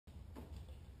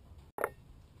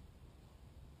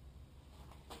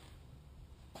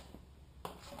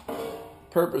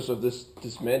purpose of this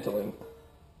dismantling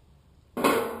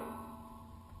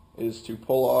is to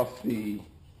pull off the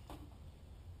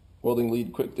welding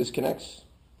lead quick disconnects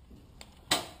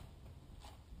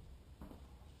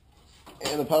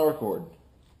and the power cord.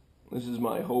 This is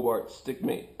my HOBART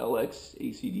Stickmate LX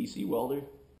AC/DC welder,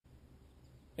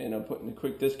 and I'm putting the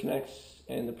quick disconnects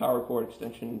and the power cord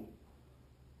extension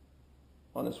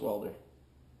on this welder.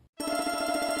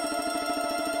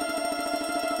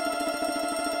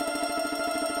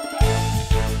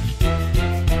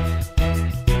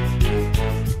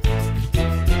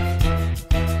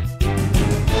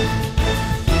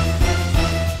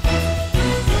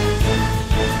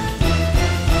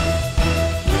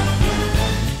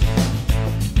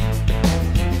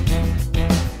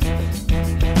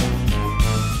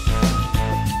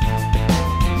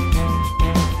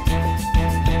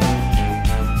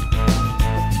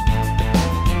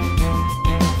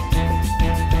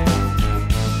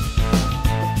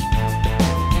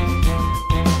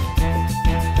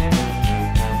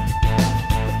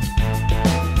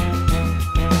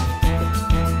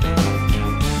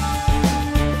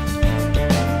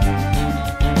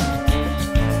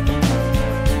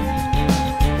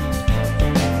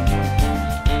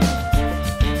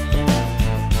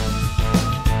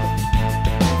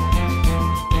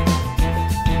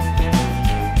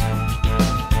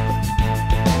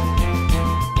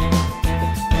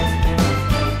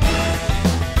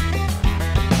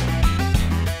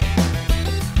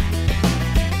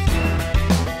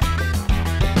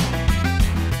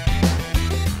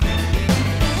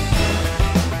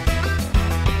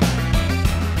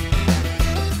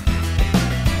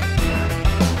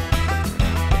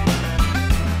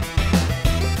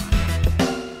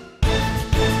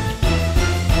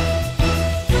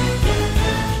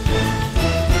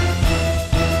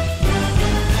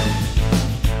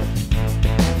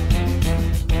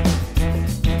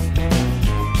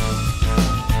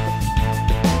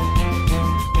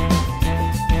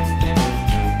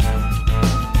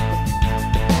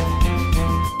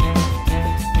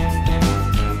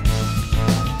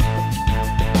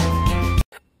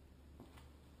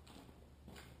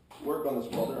 Work on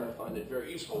this welder, I find it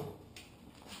very useful.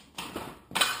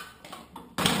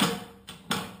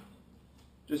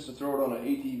 Just to throw it on an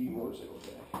ATV motorcycle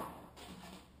jack.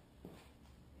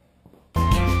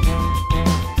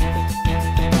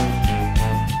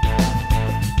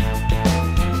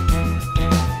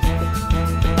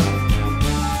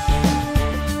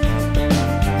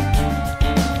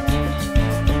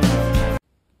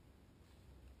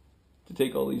 To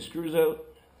take all these screws out,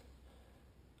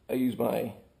 I use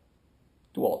my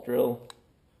DeWalt drill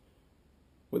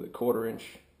with a 1/4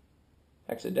 inch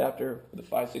hex adapter with a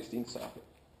 5/16 socket.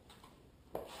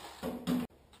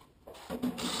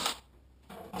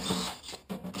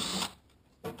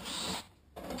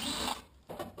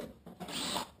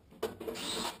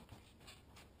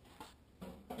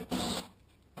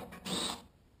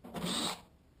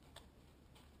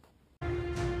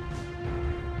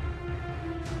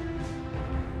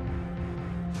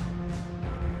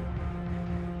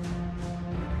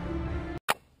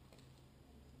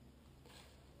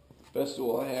 Best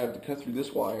tool I have to cut through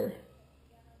this wire,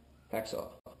 hacksaw.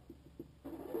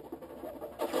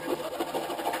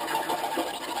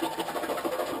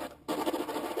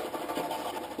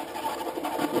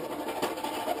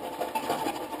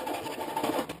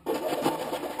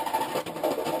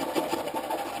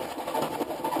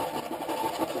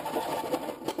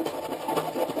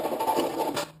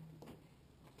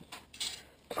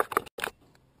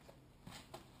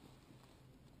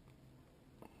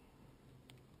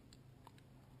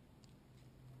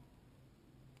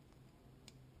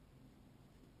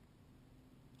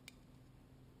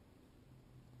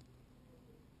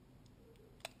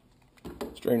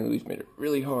 Strain release made it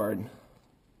really hard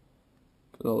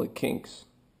with all the kinks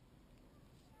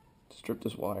to strip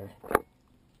this wire.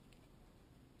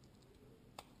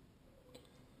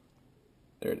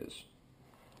 There it is.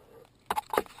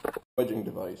 Wedging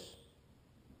device,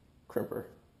 crimper.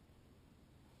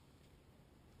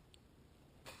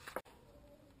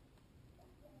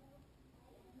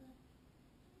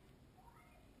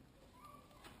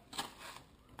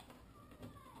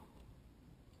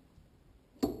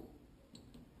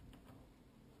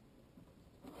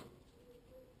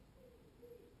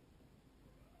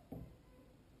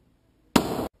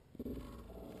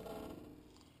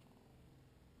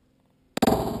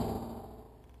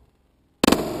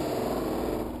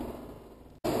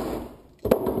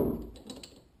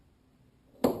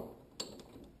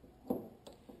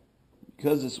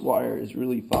 Because this wire is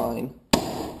really fine,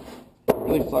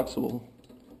 really flexible,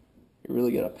 you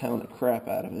really got to pound the crap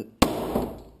out of it.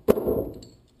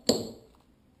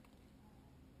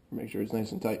 Make sure it's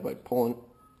nice and tight by pulling.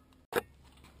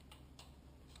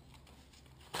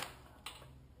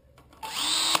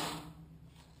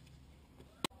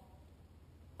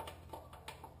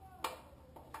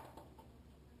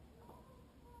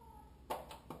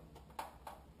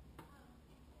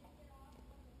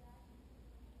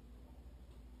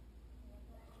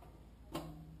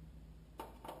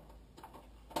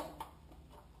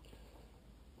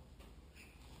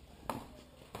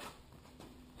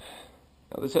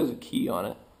 Now this has a key on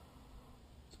it.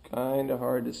 It's kind of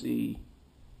hard to see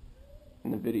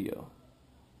in the video.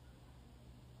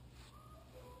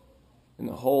 And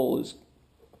the hole is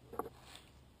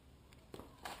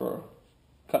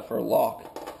cut for a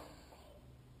lock.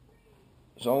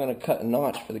 So I'm going to cut a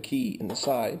notch for the key in the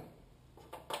side.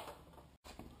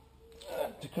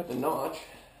 To cut the notch,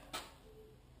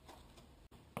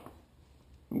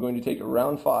 I'm going to take a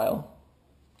round file .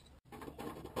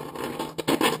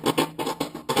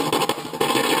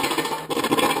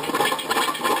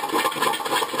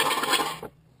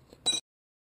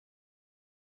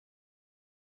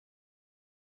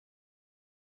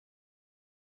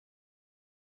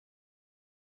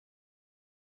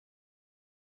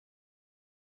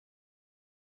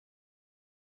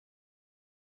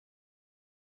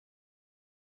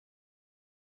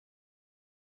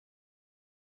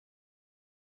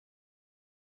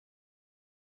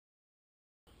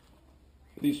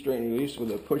 These strain release with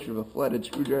a push of a flathead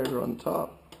screwdriver on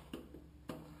top,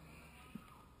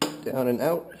 down and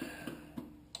out.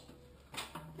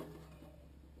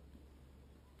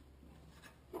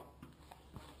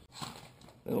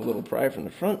 And a little pry from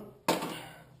the front,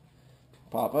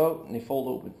 pop out, and they fold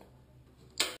open.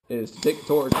 Is to take a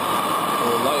torch or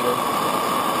a lighter,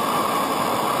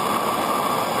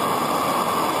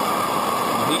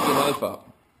 and heat the knife up.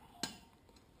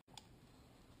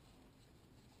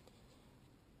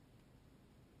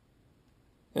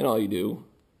 And all you do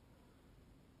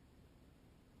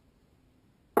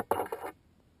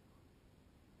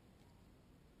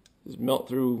is melt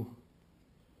through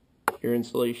your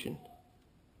insulation,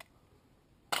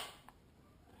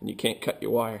 and you can't cut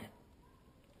your wire.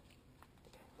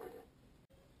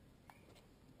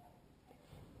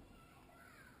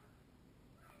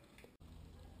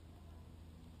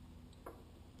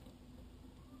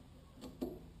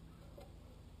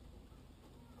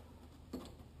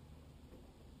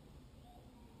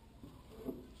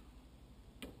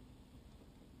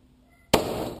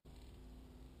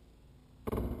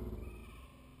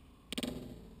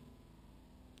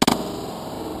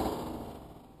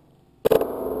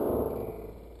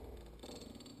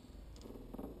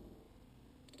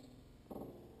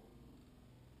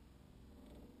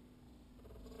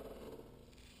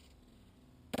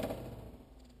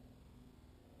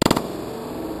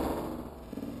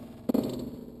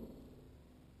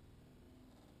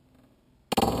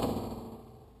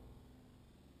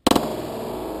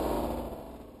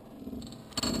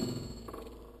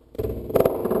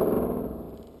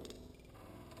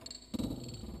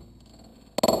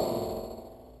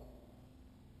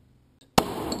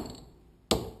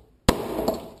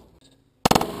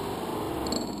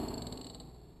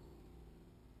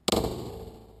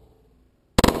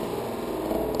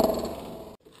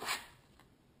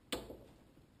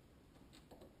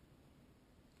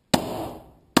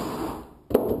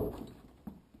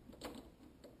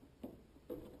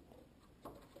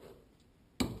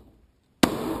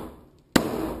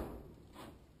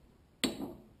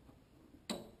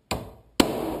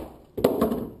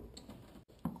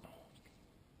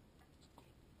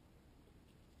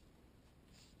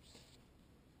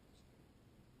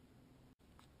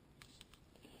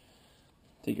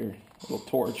 Take your little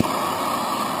torch.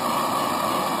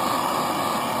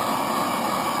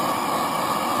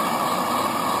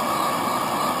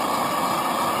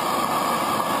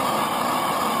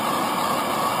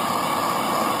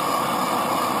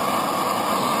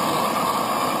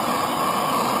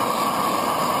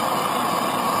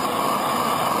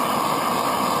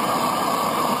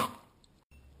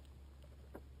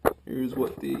 Here's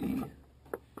what the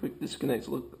quick disconnects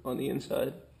look on the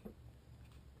inside.